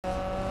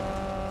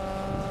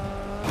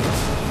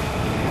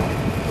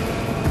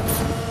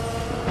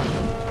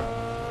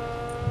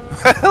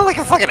Like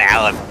a fucking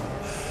Alan.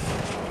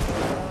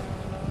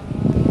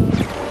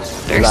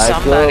 There's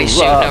somebody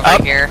shooting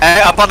over here.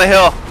 Hey, up on the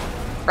hill.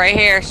 Right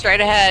here,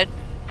 straight ahead.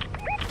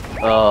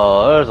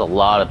 Oh, there's a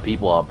lot of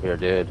people up here,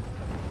 dude.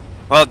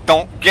 Well,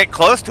 don't get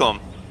close to him.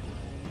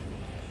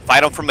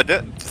 Fight him from a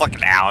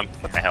fucking Alan.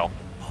 What the hell?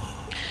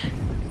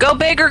 Go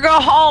big or go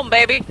home,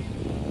 baby.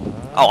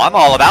 Oh, I'm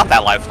all about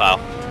that lifestyle.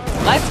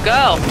 Let's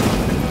go.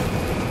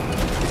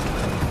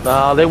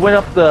 They went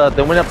up the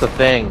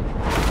thing.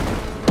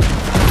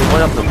 They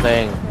went up the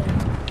thing.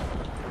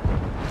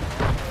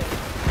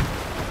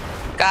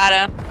 Got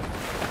him.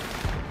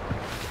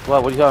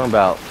 What are you talking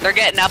about? They're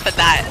getting up at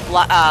that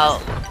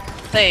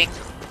thing.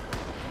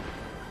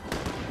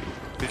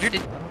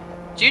 Did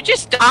you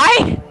just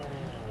die?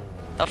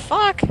 The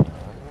fuck?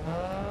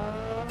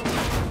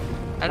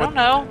 I don't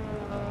know.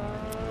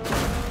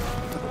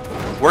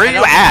 Where are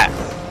you at?